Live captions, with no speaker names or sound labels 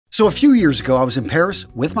So a few years ago, I was in Paris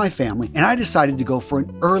with my family and I decided to go for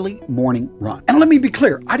an early morning run. And let me be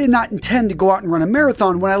clear, I did not intend to go out and run a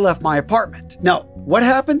marathon when I left my apartment. No, what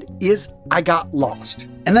happened is I got lost.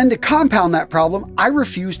 And then to compound that problem, I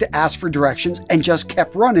refused to ask for directions and just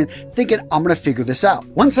kept running, thinking I'm gonna figure this out.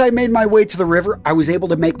 Once I made my way to the river, I was able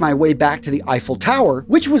to make my way back to the Eiffel Tower,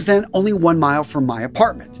 which was then only 1 mile from my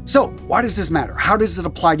apartment. So why does this matter? How does it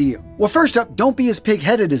apply to you? Well, first up, don't be as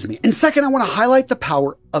pig-headed as me. And second, I want to highlight the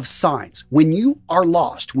power of signs. When you are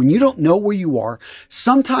lost, when you don't know where you are,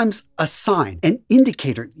 sometimes a sign, an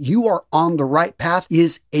indicator you are on the right path,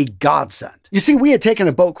 is a godsend. You see, we had taken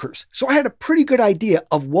a boat cruise, so I had a pretty good idea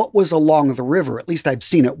of what was along the river. At least I've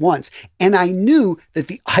seen it once. And I knew that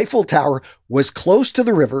the Eiffel Tower was close to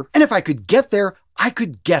the river. And if I could get there, I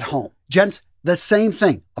could get home. Gents, the same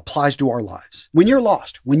thing applies to our lives. When you're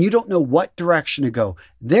lost, when you don't know what direction to go,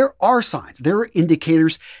 there are signs, there are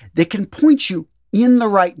indicators that can point you in the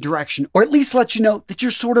right direction, or at least let you know that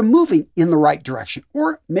you're sort of moving in the right direction,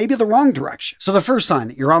 or maybe the wrong direction. So the first sign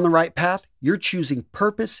that you're on the right path, you're choosing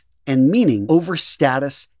purpose and meaning over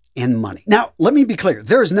status and money. Now, let me be clear.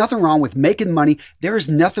 There is nothing wrong with making money. There is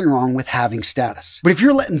nothing wrong with having status. But if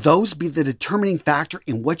you're letting those be the determining factor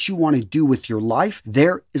in what you want to do with your life,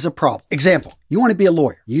 there is a problem. Example, you want to be a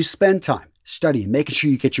lawyer. You spend time studying, making sure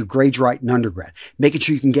you get your grades right in undergrad, making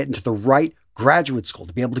sure you can get into the right graduate school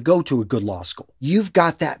to be able to go to a good law school. You've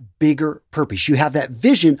got that bigger purpose. You have that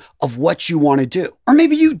vision of what you want to do. Or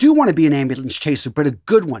maybe you do want to be an ambulance chaser, but a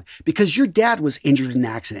good one, because your dad was injured in an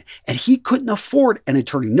accident and he couldn't afford an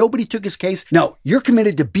attorney. Nobody took his case. No, you're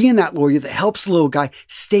committed to being that lawyer that helps the little guy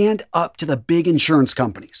stand up to the big insurance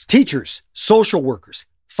companies. Teachers, social workers,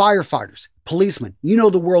 firefighters, policemen, you know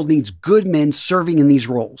the world needs good men serving in these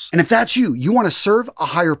roles. And if that's you, you want to serve a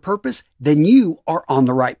higher purpose, then you are on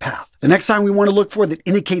the right path. The next sign we want to look for that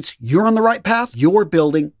indicates you're on the right path, you're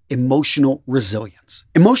building emotional resilience.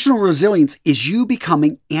 Emotional resilience is you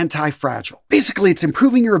becoming anti-fragile. Basically, it's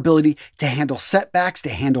improving your ability to handle setbacks, to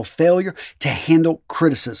handle failure, to handle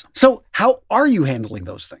criticism. So how are you handling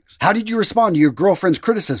those things? How did you respond to your girlfriend's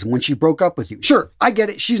criticism when she broke up with you? Sure, I get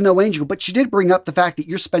it, she's no angel, but she did bring up the fact that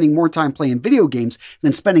you're spending more time playing video games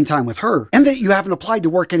than spending time with her, and that you haven't applied to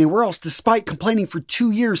work anywhere else despite complaining for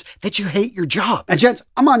 2 years that you hate your job. And gents,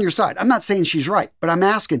 I'm on your side. I'm not saying she's right, but I'm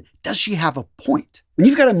asking, does she have a point? When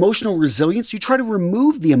you've got emotional resilience, you try to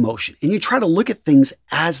remove the emotion and you try to look at things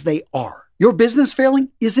as they are. Your business failing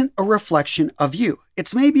isn't a reflection of you.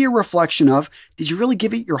 It's maybe a reflection of, did you really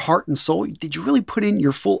give it your heart and soul? Did you really put in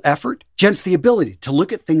your full effort? Gents, the ability to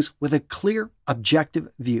look at things with a clear, objective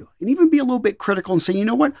view and even be a little bit critical and say, you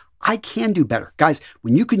know what? I can do better. Guys,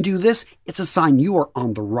 when you can do this, it's a sign you are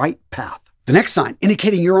on the right path. The next sign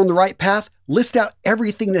indicating you're on the right path, list out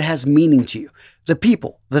everything that has meaning to you. The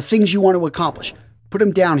people, the things you want to accomplish. Put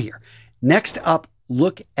them down here. Next up,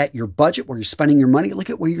 look at your budget, where you're spending your money. Look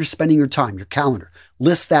at where you're spending your time, your calendar.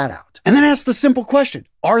 List that out. And then ask the simple question,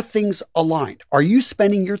 are things aligned? Are you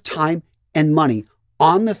spending your time and money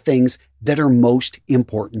on the things that are most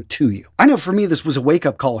important to you? I know for me, this was a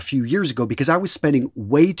wake-up call a few years ago because I was spending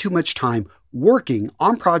way too much time working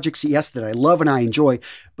on projects, yes, that I love and I enjoy,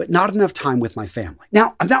 but not enough time with my family.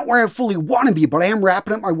 Now, I'm not where I fully want to be, but I am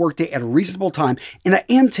wrapping up my workday at a reasonable time, and I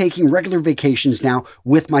am taking regular vacations now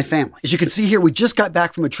with my family. As you can see here, we just got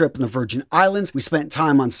back from a trip in the Virgin Islands. We spent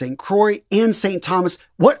time on St. Croix and St. Thomas.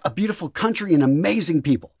 What a beautiful country and amazing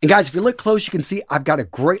people. And guys, if you look close, you can see I've got a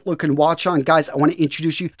great looking watch on. Guys, I want to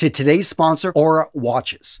introduce you to today's sponsor, Aura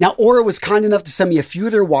Watches. Now, Aura was kind enough to send me a few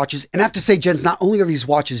of their watches, and I have to say, gents, not only are these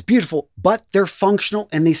watches beautiful, but they're functional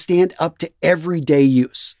and they stand up to everyday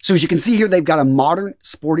use. So as you can see here, they've got a modern,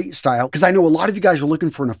 sporty style, because I know a lot of you guys are looking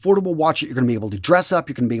for an affordable watch that you're going to be able to dress up,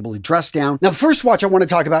 you're going to be able to dress down. Now, the first watch I want to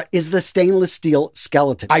talk about is the stainless steel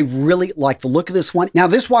skeleton. I really like the look of this one. Now,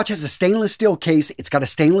 this watch has a stainless steel case, it's got a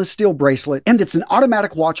stainless steel bracelet, and it's an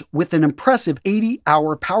automatic watch with an impressive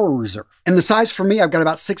 80-hour power reserve. And the size for me, I've got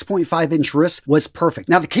about 6.5-inch wrists, was perfect.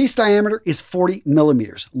 Now, the case diameter is 40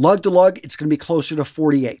 millimeters. Lug to lug, it's going to be closer to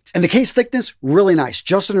 48. And the case thickness, really nice,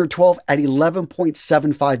 just under 12 at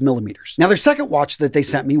 11.75 millimeters. Now, their second watch that they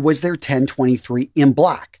sent me was their 1023 in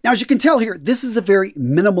black. Now, as you can tell here, this is a very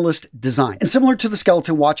minimalist design. And similar to the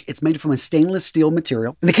skeleton watch, it's made from a stainless steel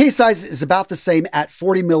material. And the case size is about the same at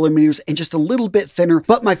 40 millimeters and just a little bit thinner.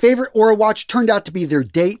 But my favorite Aura watch turned out to be their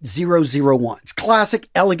Date 001. It's classic,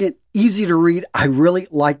 elegant, easy to read. I really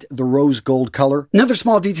liked the rose gold color. Another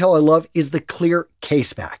small detail I love is the clear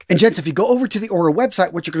case back. And gents, if you go over to the Oura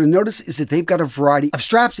website, what you're going to notice is that they've got a variety of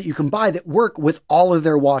straps that you can buy that work with all of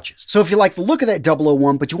their watches. So if you like the look of that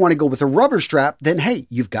 001, but you want to go with a rubber strap, then hey,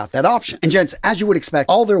 you've got that option. And gents, as you would expect,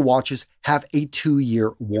 all their watches have a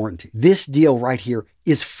 2-year warranty. This deal right here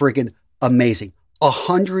is friggin' amazing.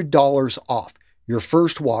 $100 off your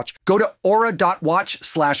first watch. Go to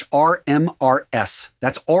aura.watch/RMRS.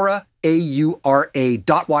 That's Aura,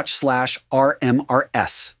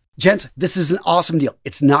 AURA.watch/RMRS. Gents, this is an awesome deal.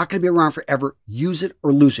 It's not going to be around forever. Use it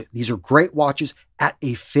or lose it. These are great watches at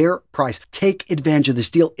a fair price. Take advantage of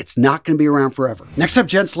this deal. It's not going to be around forever. Next up,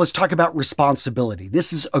 gents, let's talk about responsibility.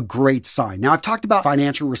 This is a great sign. Now, I've talked about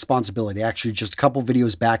financial responsibility actually just a couple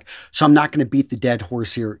videos back, so I'm not going to beat the dead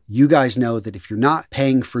horse here. You guys know that if you're not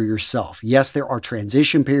paying for yourself, yes, there are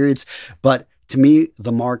transition periods, but to me,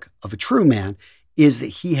 the mark of a true man is that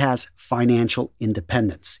he has financial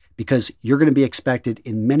independence, because you're going to be expected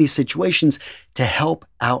in many situations to help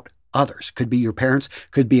out others. Could be your parents,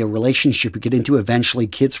 could be a relationship you get into, eventually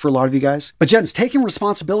kids for a lot of you guys. But gents, taking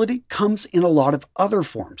responsibility comes in a lot of other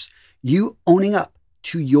forms. You owning up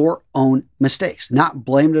to your own mistakes, not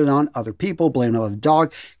blaming it on other people, blaming it on the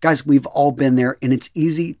dog. Guys, we've all been there, and it's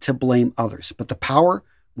easy to blame others. But the power,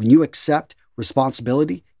 when you accept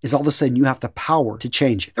responsibility, is all of a sudden you have the power to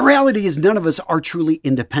change it. The reality is none of us are truly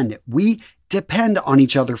independent. We depend on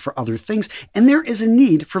each other for other things, and there is a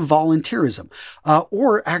need for volunteerism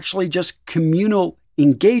or actually just communal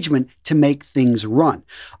engagement to make things run.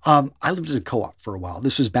 I lived in a co-op for a while.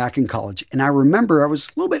 This was back in college, and I remember I was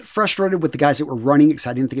a little bit frustrated with the guys that were running it because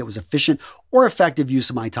I didn't think it was efficient or effective use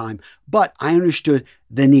of my time, but I understood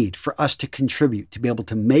the need for us to contribute, to be able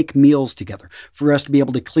to make meals together, for us to be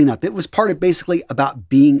able to clean up. It was part of basically about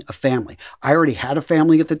being a family. I already had a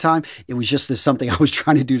family at the time. It was just something I was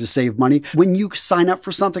trying to do to save money. When you sign up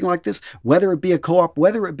for something like this, whether it be a co-op,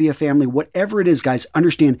 whether it be a family, whatever it is, guys,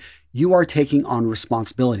 understand you are taking on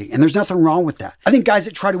responsibility. And there's nothing wrong with that. I think guys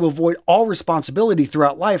that try to avoid all responsibility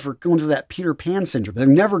throughout life are going through that Peter Pan syndrome. They're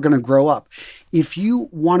never going to grow up. If you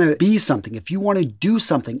want to be something, if you want to do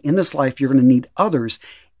something in this life, you're going to need others.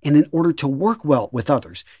 And in order to work well with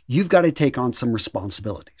others, you've got to take on some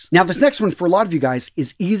responsibilities. Now, this next one for a lot of you guys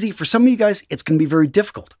is easy. For some of you guys, it's going to be very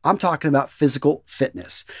difficult. I'm talking about physical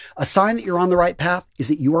fitness. A sign that you're on the right path is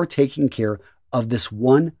that you are taking care of this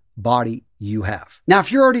one body you have. Now,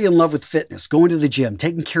 if you're already in love with fitness, going to the gym,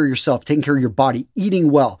 taking care of yourself, taking care of your body, eating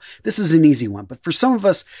well, this is an easy one. But for some of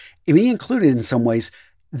us, me included in some ways,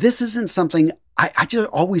 this isn't something I just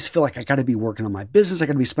always feel like I got to be working on my business. I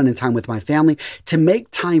got to be spending time with my family. To make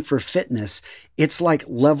time for fitness, it's like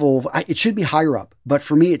it should be higher up. But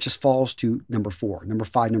for me, it just falls to number 4, number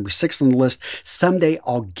 5, number 6 on the list. Someday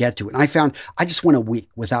I'll get to it. And I found I just went a week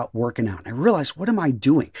without working out. And I realized, what am I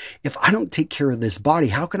doing? If I don't take care of this body,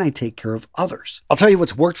 how can I take care of others? I'll tell you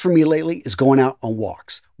what's worked for me lately is going out on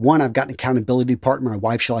walks. One, I've got an accountability partner. My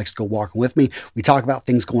wife, she likes to go walking with me. We talk about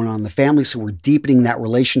things going on in the family, so we're deepening that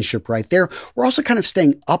relationship right there. We're also kind of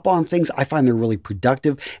staying up on things. I find they're really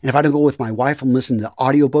productive. And if I don't go with my wife, I'm listening to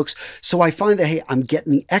audiobooks. So I find that, hey, I'm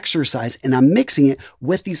getting the exercise and I'm mixing it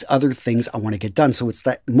with these other things I want to get done. So it's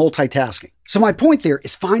that multitasking. So my point there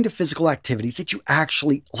is find a physical activity that you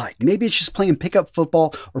actually like. Maybe it's just playing pickup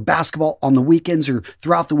football or basketball on the weekends or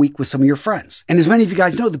throughout the week with some of your friends. And as many of you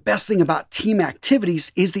guys know, the best thing about team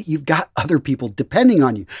activities is that you've got other people depending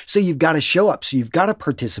on you. So you've got to show up. So you've got to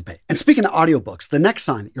participate. And speaking of audiobooks, the next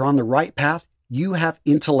sign that you're on the right path, you have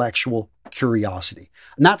intellectual curiosity.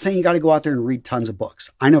 I'm not saying you got to go out there and read tons of books.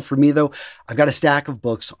 I know for me though, I've got a stack of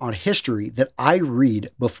books on history that I read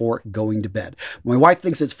before going to bed. My wife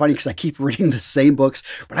thinks it's funny because I keep reading the same books,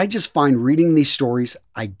 but I just find reading these stories,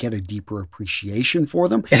 I get a deeper appreciation for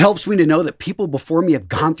them. It helps me to know that people before me have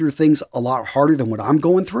gone through things a lot harder than what I'm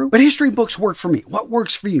going through. But history books work for me. What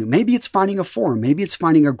works for you? Maybe it's finding a forum. Maybe it's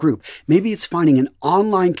finding a group. Maybe it's finding an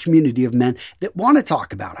online community of men that want to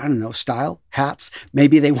talk about, I don't know, style, hats.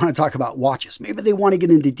 Maybe they want to talk about watches. Maybe they want to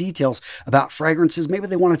get into details about fragrances. Maybe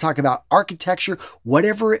they want to talk about architecture,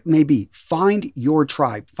 whatever it may be. Find your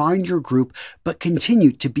tribe, find your group, but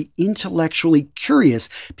continue to be intellectually curious,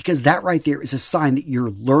 because that right there is a sign that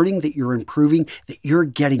you're learning, that you're improving, that you're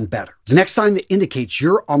getting better. The next sign that indicates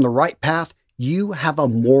you're on the right path, you have a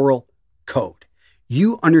moral code.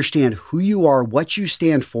 You understand who you are, what you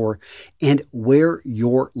stand for, and where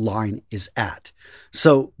your line is at.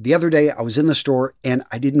 So the other day I was in the store and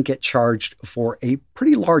I didn't get charged for a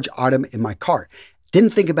pretty large item in my cart.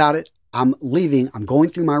 Didn't think about it. I'm leaving. I'm going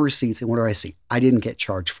through my receipts. And what do I see? I didn't get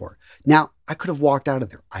charged for it. Now, I could have walked out of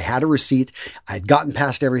there. I had a receipt. I had gotten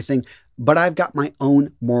past everything. but I've got my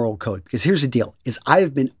own moral code. Because here's the deal, is I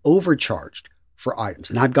have been overcharged for items,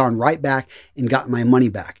 and I've gone right back and gotten my money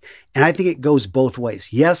back. And I think it goes both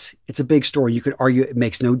ways. Yes, it's a big story. You could argue it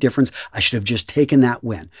makes no difference. I should have just taken that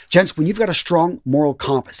win. Gents, when you've got a strong moral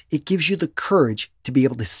compass, it gives you the courage to be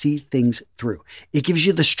able to see things through. It gives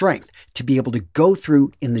you the strength to be able to go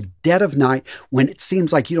through in the dead of night when it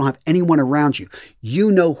seems like you don't have anyone around you. You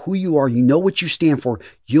know who you are. You know what you stand for.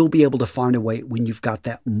 You'll be able to find a way when you've got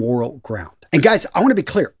that moral ground. And guys, I want to be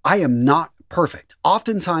clear. I am not perfect.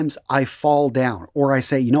 Oftentimes I fall down or I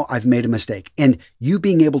say, you know, I've made a mistake. And you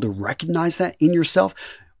being able to recognize that in yourself,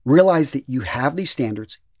 realize that you have these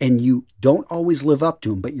standards and you don't always live up to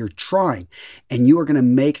them, but you're trying and you are going to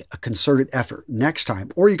make a concerted effort next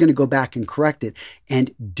time, or you're going to go back and correct it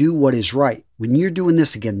and do what is right. When you're doing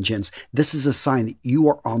this again, gents, this is a sign that you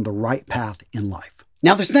are on the right path in life.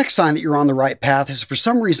 Now, this next sign that you're on the right path has for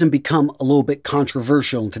some reason become a little bit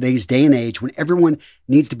controversial in today's day and age when everyone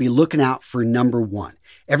needs to be looking out for number one.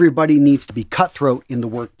 Everybody needs to be cutthroat in the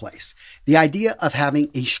workplace. The idea of having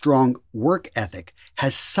a strong work ethic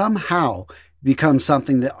has somehow become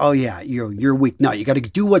something that, oh yeah, you're weak. No, you got to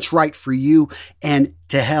do what's right for you and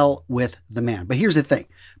to hell with the man. But here's the thing.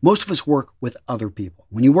 Most of us work with other people.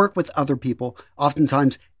 When you work with other people,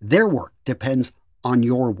 oftentimes their work depends on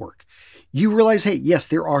your work. You realize, hey, yes,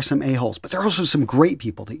 there are some a-holes, but there are also some great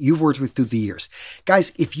people that you've worked with through the years.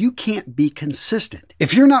 Guys, if you can't be consistent,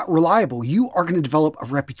 if you're not reliable, you are going to develop a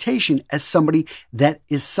reputation as somebody that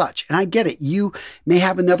is such. And I get it. You may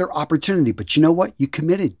have another opportunity, but you know what? You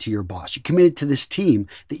committed to your boss. You committed to this team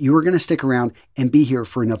that you are going to stick around and be here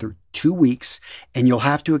for another 2 weeks. And you'll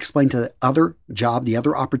have to explain to the other job, the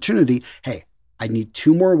other opportunity, hey, I need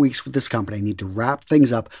 2 more weeks with this company. I need to wrap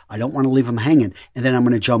things up. I don't want to leave them hanging. And then I'm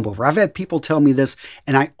going to jump over. I've had people tell me this,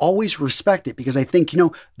 and I always respect it because I think, you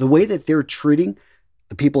know, the way that they're treating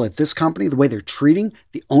the people at this company, the way they're treating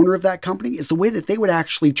the owner of that company is the way that they would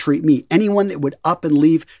actually treat me. Anyone that would up and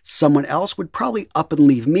leave someone else would probably up and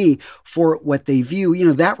leave me for what they view. You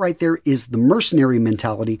know, that right there is the mercenary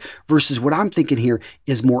mentality versus what I'm thinking here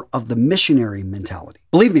is more of the missionary mentality.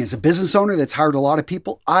 Believe me, as a business owner that's hired a lot of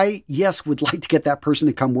people, I, yes, would like to get that person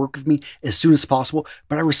to come work with me as soon as possible,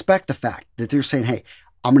 but I respect the fact that they're saying, hey,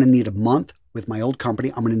 I'm going to need a month with my old company.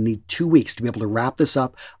 I'm going to need 2 weeks to be able to wrap this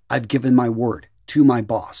up. I've given my word to my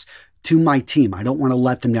boss, to my team. I don't want to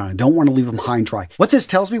let them down. I don't want to leave them high and dry. What this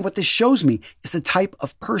tells me, what this shows me is the type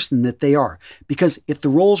of person that they are. Because if the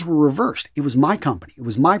roles were reversed, it was my company, it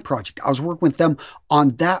was my project, I was working with them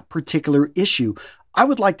on that particular issue, I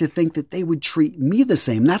would like to think that they would treat me the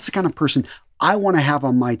same. That's the kind of person I want to have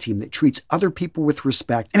on my team that treats other people with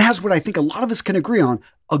respect and has what I think a lot of us can agree on,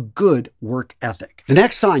 a good work ethic. The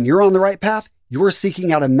next sign you're on the right path, you're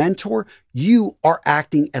seeking out a mentor, you are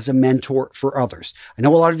acting as a mentor for others. I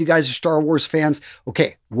know a lot of you guys are Star Wars fans.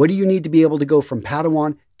 Okay, what do you need to be able to go from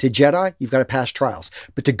Padawan to Jedi? You've got to pass trials.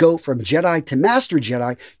 But to go from Jedi to Master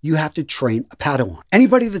Jedi, you have to train a Padawan.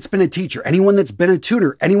 Anybody that's been a teacher, anyone that's been a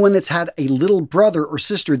tutor, anyone that's had a little brother or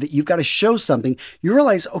sister that you've got to show something, you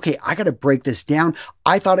realize, okay, I got to break this down.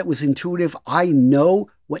 I thought it was intuitive. I know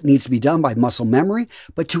what needs to be done by muscle memory,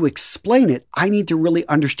 but to explain it, I need to really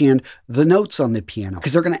understand the notes on the piano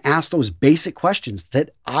because they're going to ask those basic questions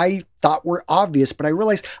that I thought were obvious, but I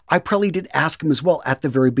realized I probably did ask them as well at the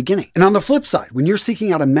very beginning. And on the flip side, when you're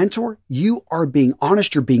seeking out a mentor, you are being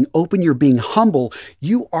honest, you're being open, you're being humble.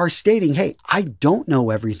 You are stating, hey, I don't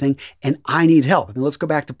know everything and I need help. I mean, let's go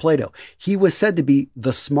back to Plato. He was said to be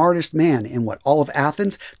the smartest man in what, all of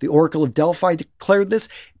Athens. The Oracle of Delphi declared this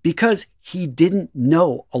because he didn't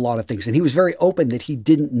know a lot of things. And he was very open that he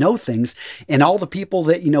didn't know things. And all the people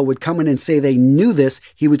that, you know, would come in and say they knew this,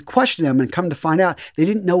 he would question them and come to find out they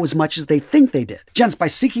didn't know as much as they think they did. Gents, by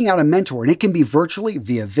seeking out a mentor, and it can be virtually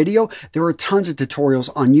via video, there are tons of tutorials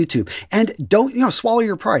on YouTube. And don't, you know, swallow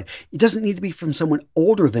your pride. It doesn't need to be from someone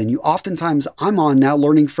older than you. Oftentimes I'm on now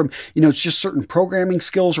learning from, you know, it's just certain programming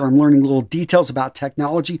skills, or I'm learning little details about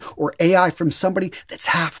technology or AI from somebody that's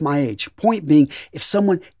half my age. Point being, if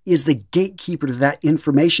someone is the gatekeeper to that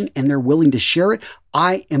information and they're willing to share it,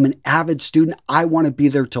 I am an avid student. I want to be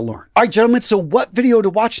there to learn. All right, gentlemen, so what video to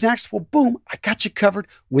watch next? Well, boom, I got you covered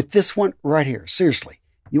with this one right here. Seriously,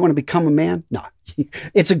 you want to become a man? No,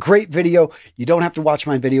 it's a great video. You don't have to watch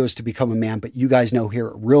my videos to become a man, but you guys know here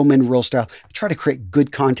at Real Men, Real Style, I try to create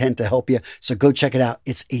good content to help you. So go check it out.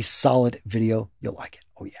 It's a solid video. You'll like it.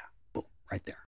 Oh yeah, boom, right there.